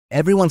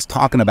Everyone's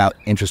talking about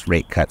interest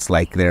rate cuts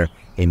like they're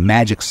a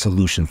magic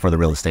solution for the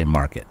real estate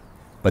market.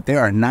 But there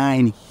are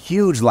 9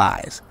 huge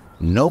lies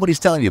nobody's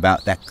telling you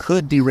about that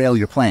could derail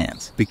your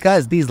plans,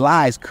 because these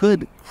lies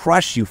could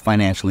crush you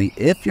financially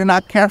if you're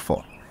not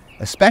careful,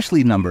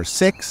 especially number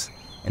 6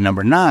 and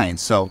number 9.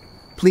 So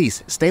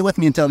please stay with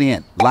me until the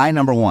end. Lie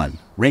number 1,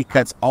 rate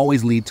cuts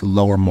always lead to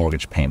lower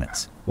mortgage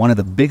payments. One of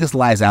the biggest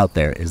lies out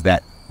there is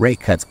that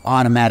rate cuts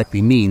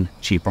automatically mean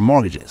cheaper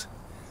mortgages.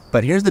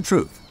 But here's the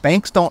truth.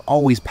 Banks don't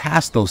always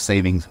pass those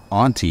savings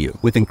on to you.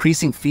 With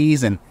increasing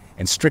fees and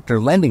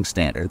stricter lending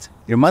standards,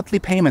 your monthly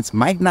payments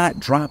might not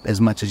drop as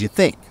much as you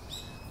think,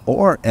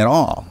 or at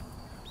all.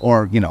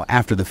 Or,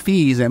 after the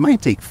fees, it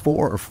might take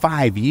 4 or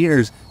 5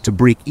 years to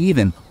break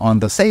even on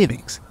the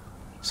savings.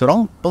 So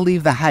don't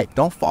believe the hype.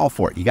 Don't fall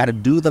for it. You got to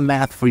do the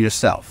math for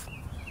yourself.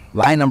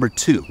 Lie number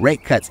 2,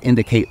 rate cuts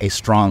indicate a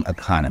strong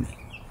economy.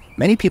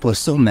 Many people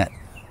assume that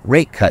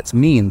rate cuts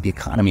mean the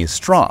economy is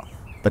strong,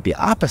 but the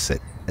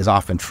opposite is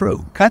often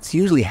true. Cuts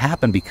usually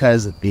happen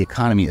because the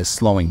economy is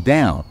slowing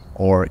down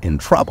or in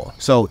trouble.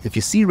 So if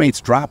you see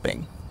rates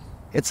dropping,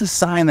 it's a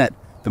sign that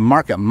the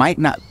market might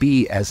not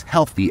be as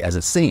healthy as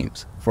it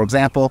seems. For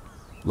example,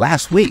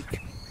 last week,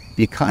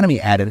 the economy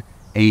added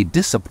a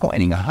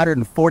disappointing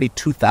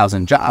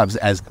 142,000 jobs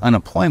as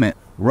unemployment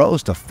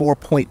rose to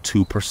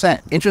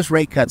 4.2%. Interest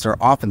rate cuts are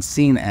often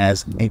seen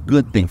as a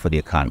good thing for the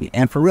economy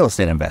and for real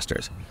estate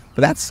investors,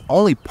 but that's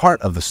only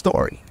part of the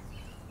story.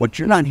 What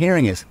you're not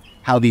hearing is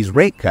how these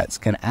rate cuts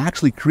can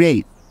actually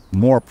create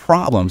more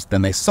problems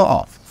than they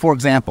solve. For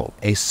example,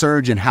 a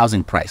surge in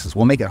housing prices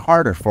will make it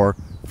harder for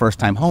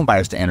first-time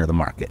homebuyers to enter the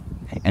market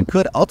and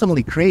could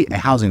ultimately create a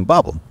housing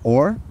bubble.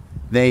 Or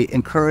they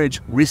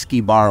encourage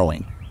risky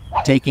borrowing,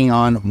 taking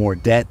on more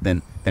debt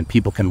than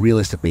people can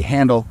realistically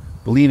handle,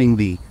 believing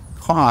the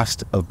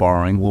cost of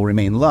borrowing will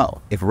remain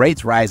low. If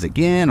rates rise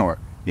again or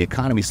the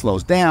economy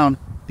slows down,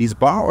 these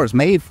borrowers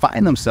may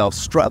find themselves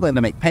struggling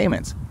to make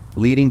payments,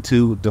 leading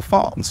to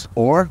defaults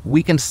or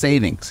weakened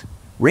savings.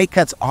 Rate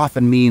cuts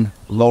often mean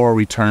lower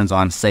returns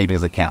on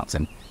savings accounts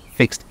and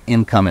fixed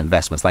income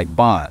investments like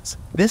bonds.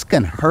 This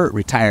can hurt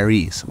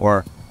retirees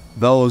or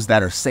those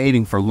that are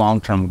saving for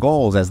long-term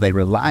goals as they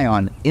rely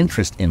on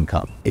interest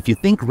income. If you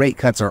think rate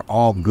cuts are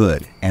all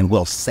good and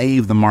will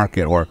save the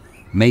market or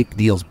make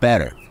deals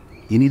better,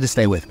 you need to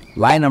stay with me.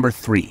 Lie number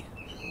 3,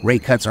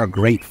 rate cuts are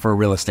great for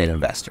real estate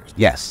investors.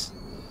 Yes,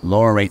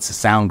 lower rates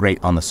sound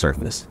great on the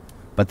surface,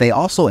 but they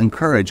also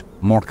encourage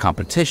more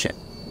competition.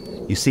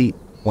 You see,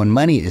 when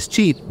money is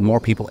cheap, more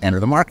people enter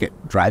the market,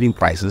 driving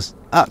prices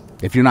up.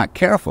 If you're not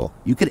careful,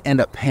 you could end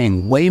up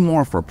paying way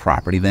more for a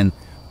property than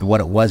what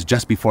it was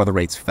just before the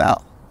rates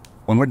fell.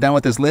 When we're done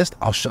with this list,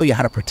 I'll show you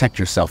how to protect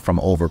yourself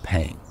from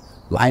overpaying.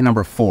 Lie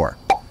number 4,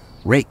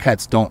 rate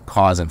cuts don't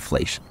cause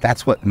inflation.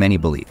 That's what many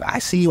believe. I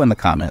see you in the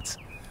comments.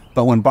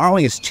 But when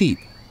borrowing is cheap,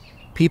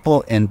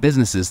 people and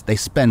businesses, they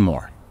spend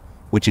more,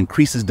 which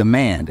increases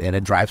demand and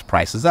it drives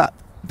prices up.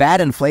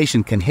 That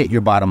inflation can hit your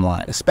bottom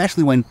line,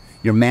 especially when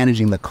you're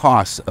managing the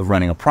costs of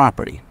running a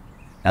property.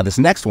 Now this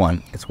next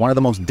one, it's one of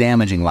the most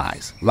damaging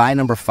lies. Lie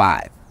number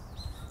 5,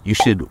 you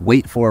should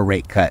wait for a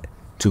rate cut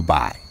to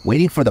buy.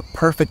 Waiting for the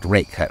perfect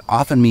rate cut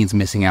often means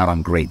missing out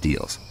on great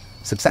deals.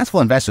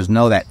 Successful investors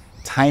know that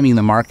timing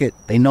the market,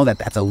 they know that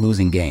that's a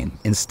losing game.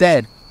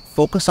 Instead,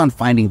 focus on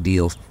finding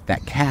deals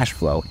that cash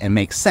flow and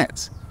make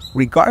sense,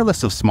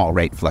 regardless of small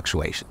rate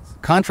fluctuations.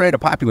 Contrary to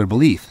popular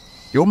belief,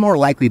 you're more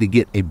likely to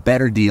get a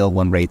better deal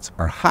when rates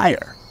are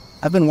higher.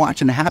 I've been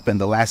watching it happen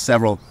the last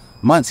several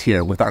months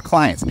here with our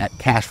clients at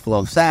Cash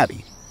Flow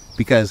Savvy,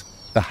 because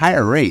the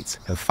higher rates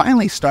have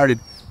finally started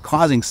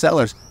causing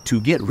sellers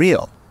to get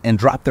real and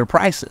drop their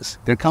prices.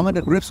 They're coming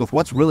to grips with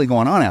what's really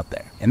going on out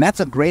there. And that's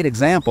a great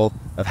example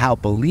of how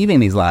believing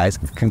these lies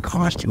can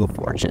cost you a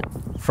fortune.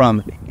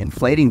 From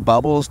inflating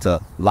bubbles to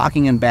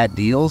locking in bad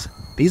deals,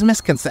 these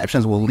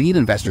misconceptions will lead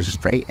investors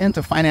straight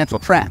into financial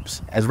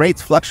traps. As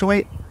rates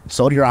fluctuate,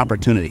 so do your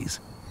opportunities,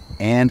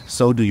 and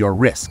so do your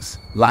risks.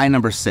 Lie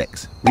number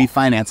 6,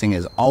 refinancing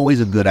is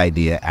always a good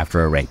idea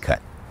after a rate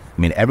cut.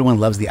 I mean, everyone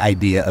loves the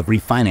idea of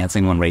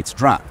refinancing when rates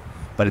drop,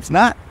 but it's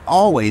not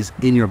always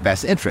in your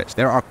best interest.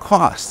 There are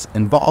costs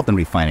involved in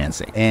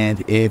refinancing,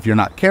 and if you're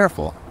not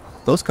careful,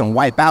 those can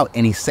wipe out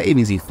any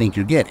savings you think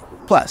you're getting.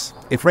 Plus,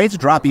 if rates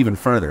drop even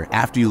further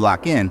after you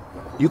lock in,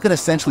 you could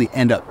essentially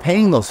end up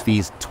paying those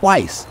fees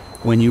twice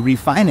when you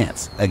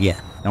refinance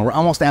again. Now we're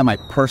almost at my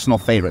personal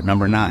favorite,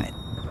 number 9.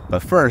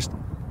 But first,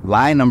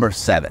 lie number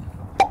 7.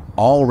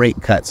 All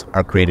rate cuts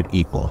are created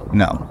equal.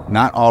 No,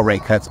 not all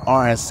rate cuts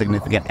are as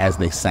significant as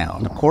they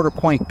sound. A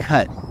quarter-point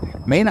cut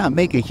may not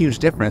make a huge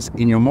difference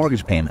in your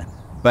mortgage payment,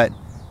 but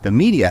the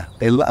media,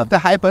 they love to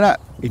hype it up.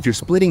 If you're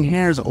splitting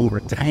hairs over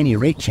tiny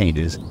rate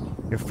changes,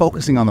 you're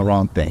focusing on the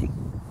wrong thing.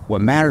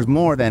 What matters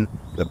more than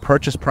the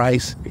purchase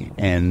price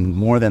and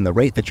more than the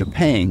rate that you're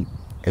paying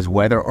is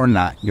whether or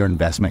not your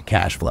investment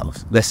cash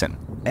flows. Listen,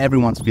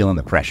 everyone's feeling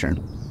the pressure.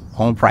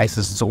 Home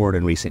prices soared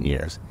in recent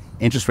years.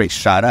 Interest rates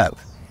shot up,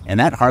 and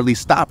that hardly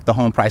stopped the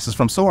home prices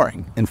from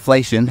soaring.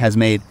 Inflation has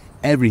made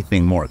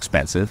everything more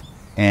expensive,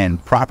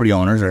 and property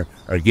owners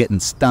are getting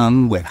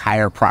stung with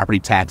higher property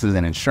taxes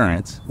and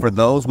insurance. For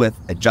those with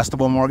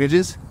adjustable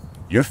mortgages,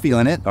 you're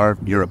feeling it, or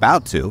you're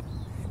about to,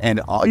 and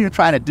all you're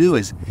trying to do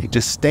is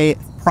just stay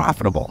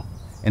profitable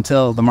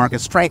until the market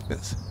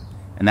strengthens.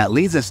 And that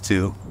leads us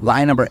to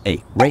lie number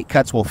 8. Rate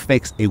cuts will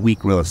fix a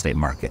weak real estate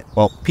market.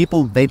 Well,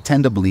 people, they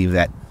tend to believe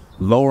that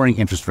lowering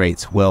interest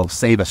rates will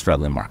save a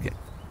struggling market.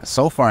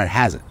 So far, it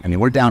hasn't. I mean,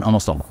 we're down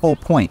almost a whole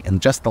point in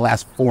just the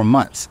last 4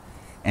 months.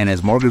 And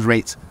as mortgage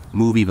rates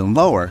move even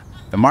lower,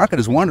 the market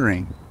is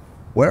wondering,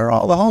 where are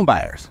all the home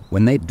buyers?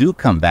 When they do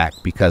come back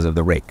because of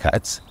the rate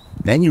cuts,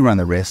 then you run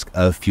the risk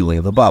of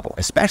fueling the bubble,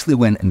 especially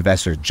when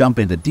investors jump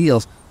into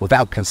deals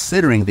without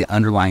considering the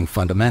underlying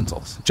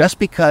fundamentals. Just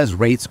because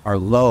rates are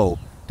low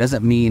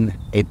doesn't mean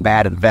a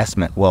bad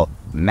investment will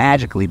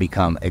magically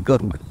become a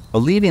good one.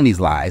 Believing these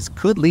lies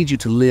could lead you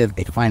to live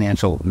a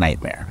financial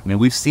nightmare. I mean,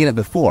 we've seen it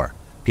before.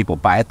 People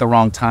buy at the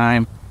wrong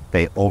time,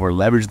 they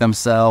over-leverage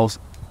themselves,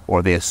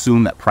 or they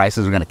assume that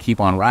prices are going to keep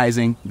on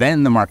rising.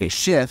 Then the market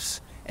shifts,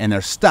 and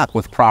they're stuck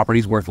with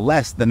properties worth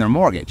less than their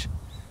mortgage.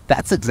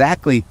 That's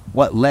exactly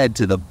what led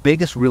to the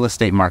biggest real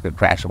estate market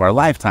crash of our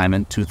lifetime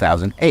in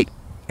 2008.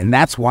 And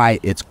that's why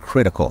it's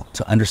critical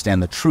to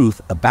understand the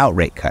truth about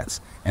rate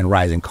cuts and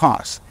rising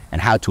costs, and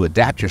how to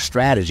adapt your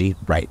strategy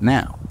right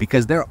now.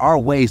 Because there are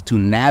ways to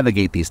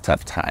navigate these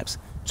tough times,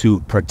 to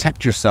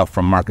protect yourself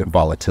from market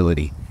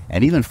volatility,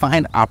 and even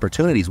find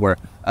opportunities where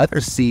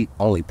others see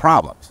only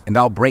problems. And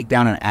I'll break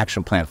down an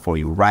action plan for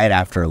you right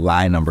after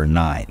lie number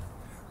 9.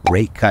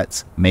 Rate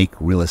cuts make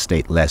real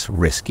estate less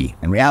risky.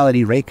 In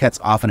reality, rate cuts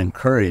often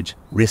encourage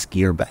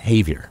riskier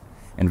behavior.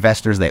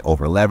 Investors, they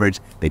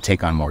over-leverage, they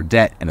take on more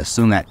debt, and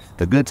assume that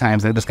the good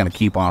times, they're just going to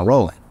keep on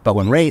rolling. But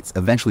when rates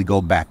eventually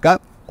go back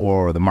up,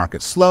 or the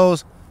market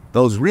slows,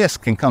 those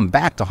risks can come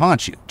back to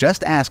haunt you.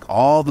 Just ask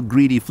all the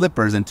greedy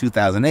flippers in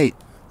 2008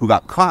 who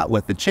got caught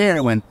with the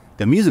chair when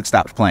the music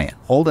stopped playing,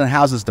 holding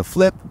houses to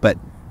flip, but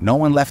no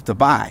one left to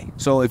buy.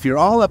 So if you're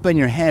all up in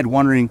your head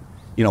wondering,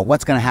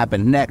 what's going to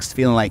happen next,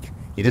 feeling like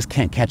you just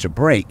can't catch a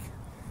break,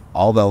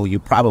 although you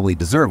probably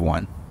deserve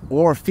one,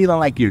 or feeling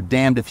like you're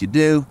damned if you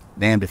do,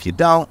 damned if you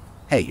don't,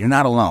 hey, you're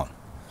not alone.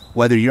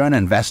 Whether you're an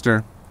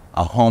investor,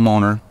 a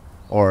homeowner,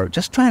 or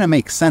just trying to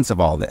make sense of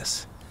all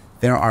this,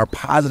 there are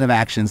positive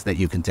actions that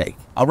you can take.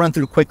 I'll run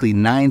through quickly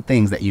 9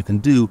 things that you can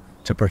do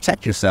to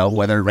protect yourself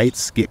whether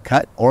rates get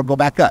cut or go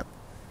back up.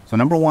 So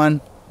number 1,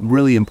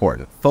 really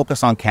important,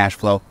 focus on cash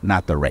flow,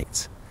 not the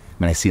rates.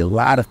 I mean, I see a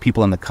lot of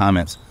people in the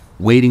comments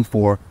waiting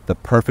for the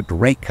perfect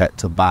rate cut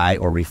to buy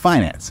or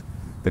refinance.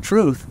 The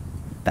truth,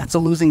 that's a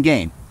losing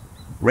game.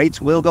 Rates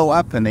will go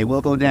up and they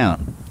will go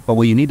down. But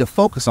what you need to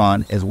focus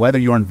on is whether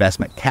your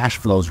investment cash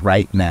flows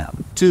right now.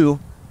 2,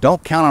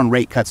 don't count on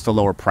rate cuts to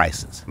lower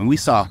prices. I mean, we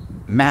saw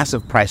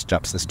massive price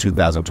jumps this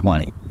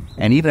 2020.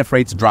 And even if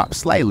rates drop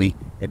slightly,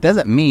 it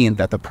doesn't mean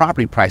that the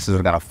property prices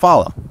are going to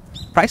follow.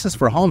 Prices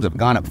for homes have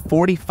gone up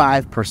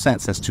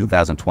 45% since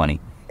 2020.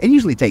 It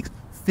usually takes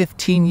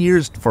 15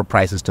 years for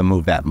prices to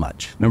move that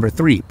much. Number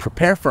 3,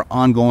 prepare for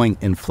ongoing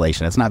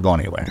inflation. It's not going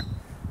anywhere.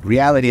 The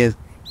reality is,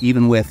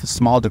 even with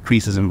small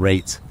decreases in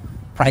rates,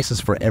 prices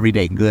for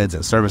everyday goods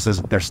and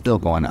services, they're still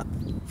going up.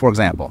 For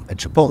example, a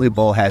Chipotle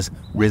bowl has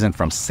risen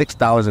from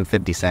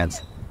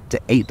 $6.50 to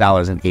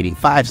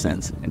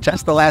 $8.85 in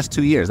just the last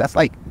 2 years. That's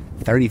like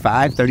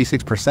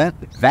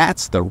 36%.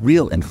 That's the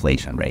real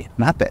inflation rate,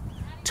 not the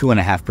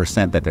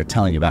 2.5% that they're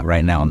telling you about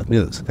right now on the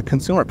news. The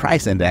consumer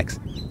price index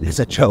is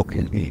a joke.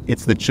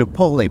 It's the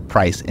Chipotle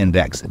price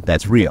index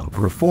that's real.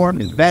 Reform,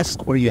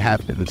 invest where you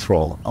have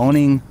control.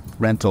 Owning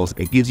rentals,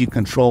 it gives you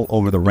control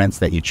over the rents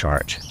that you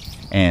charge.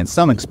 And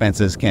some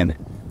expenses can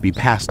be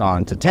passed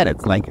on to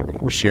tenants, like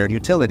shared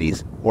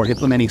utilities, or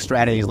implementing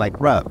strategies like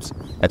RUBS.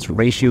 That's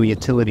Ratio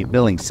Utility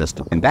Billing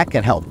System. And that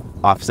can help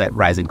offset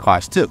rising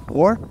costs too.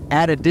 Or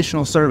add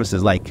additional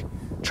services like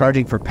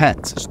charging for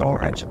pets,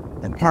 storage,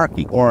 and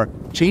parking, or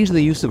change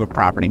the use of a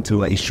property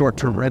to a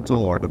short-term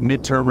rental or a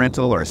mid-term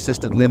rental or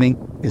assisted living,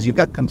 because you've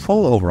got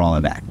control over all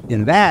of that.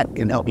 And that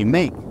can help you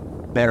make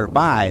better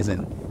buys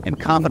and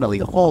confidently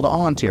hold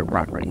on to your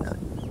property.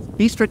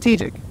 Be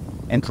strategic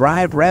and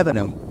drive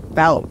revenue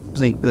without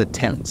losing good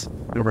tenants.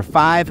 Number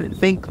 5,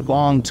 think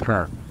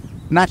long-term,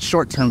 not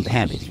short-term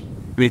panic.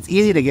 I mean, it's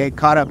easy to get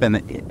caught up in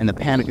the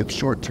panic of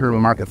short-term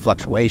market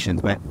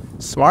fluctuations, but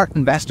smart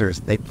investors,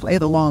 they play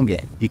the long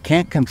game. You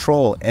can't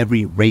control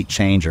every rate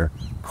change or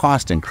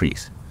cost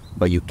increase,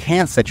 but you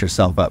can set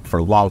yourself up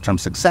for long-term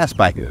success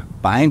by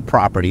buying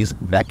properties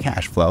that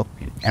cash flow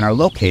and are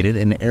located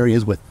in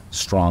areas with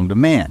strong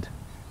demand.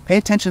 Pay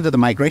attention to the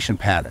migration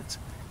patterns.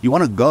 You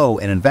want to go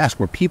and invest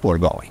where people are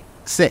going.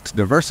 6,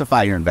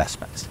 diversify your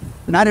investments.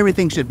 Not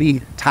everything should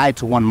be tied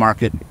to one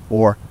market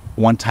or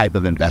one type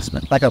of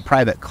investment. Like a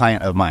private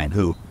client of mine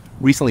who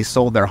recently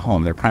sold their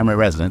home, their primary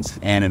residence,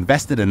 and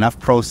invested enough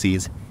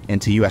proceeds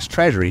into U.S.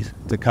 Treasuries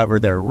to cover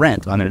their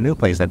rent on their new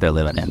place that they're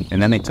living in.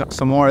 And then they took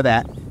some more of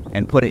that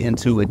and put it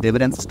into a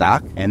dividend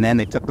stock, and then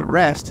they took the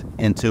rest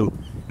and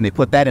they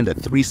put that into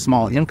 3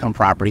 small income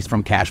properties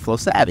from Cash Flow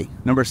Savvy.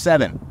 Number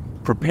 7,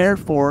 prepare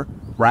for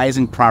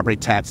rising property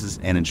taxes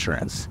and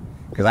insurance.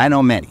 Because I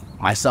know many,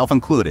 myself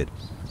included,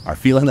 are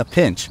feeling the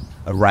pinch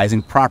of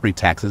rising property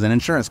taxes and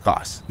insurance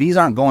costs. These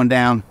aren't going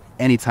down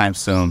anytime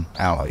soon,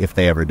 I don't know if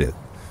they ever do.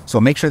 So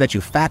make sure that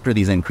you factor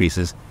these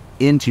increases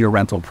into your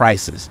rental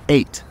prices.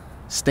 8,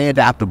 stay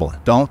adaptable.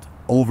 Don't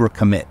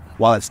overcommit.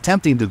 While it's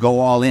tempting to go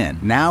all in,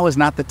 now is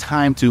not the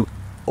time to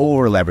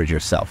over-leverage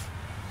yourself.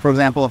 For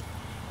example,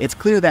 it's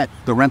clear that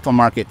the rental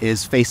market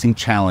is facing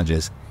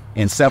challenges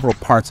in several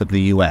parts of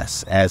the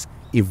U.S. as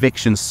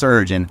evictions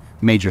surge in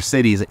major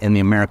cities in the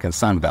American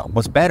Sunbelt.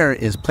 What's better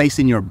is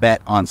placing your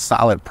bet on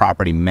solid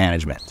property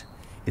management.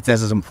 It's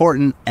as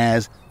important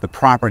as the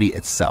property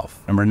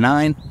itself. Number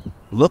 9,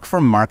 look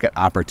for market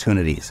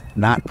opportunities,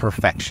 not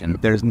perfection.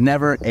 There's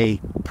never a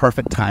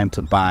perfect time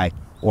to buy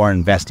or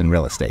invest in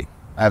real estate,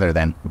 other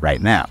than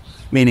right now.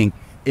 Meaning,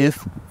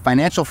 if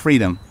financial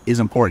freedom is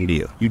important to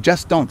you, you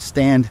just don't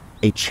stand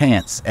a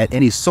chance at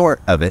any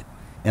sort of it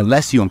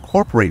unless you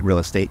incorporate real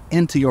estate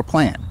into your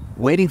plan.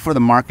 Waiting for the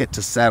market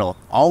to settle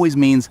always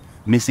means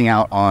missing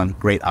out on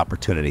great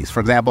opportunities. For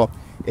example,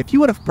 if you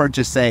would have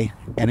purchased, say,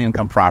 an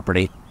income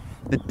property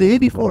the day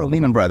before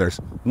Lehman Brothers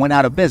went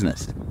out of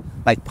business,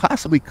 like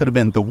possibly could have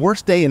been the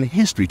worst day in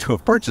history to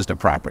have purchased a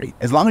property.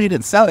 As long as you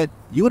didn't sell it,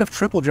 you would have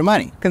tripled your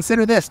money.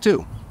 Consider this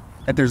too,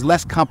 that there's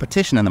less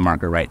competition in the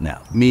market right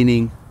now,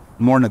 meaning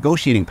more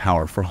negotiating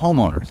power for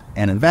homeowners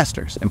and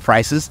investors. And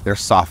prices, they're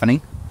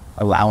softening,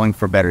 allowing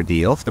for better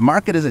deals. The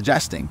market is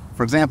adjusting.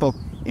 For example,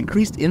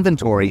 increased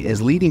inventory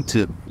is leading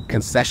to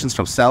concessions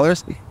from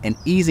sellers and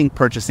easing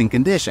purchasing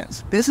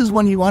conditions. This is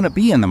when you want to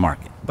be in the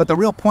market. But the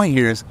real point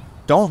here is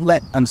don't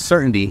let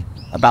uncertainty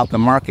about the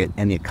market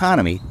and the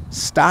economy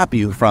stop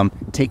you from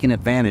taking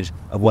advantage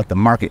of what the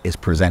market is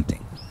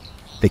presenting.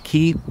 The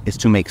key is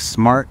to make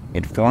smart,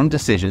 informed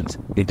decisions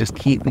and just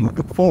keep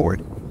moving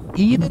forward,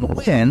 even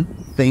when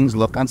things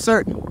look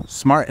uncertain.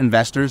 Smart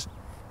investors,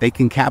 they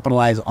can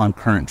capitalize on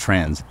current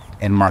trends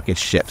and market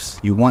shifts.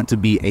 You want to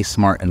be a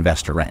smart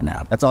investor right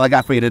now. That's all I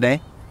got for you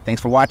today.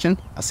 Thanks for watching.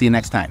 I'll see you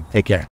next time. Take care.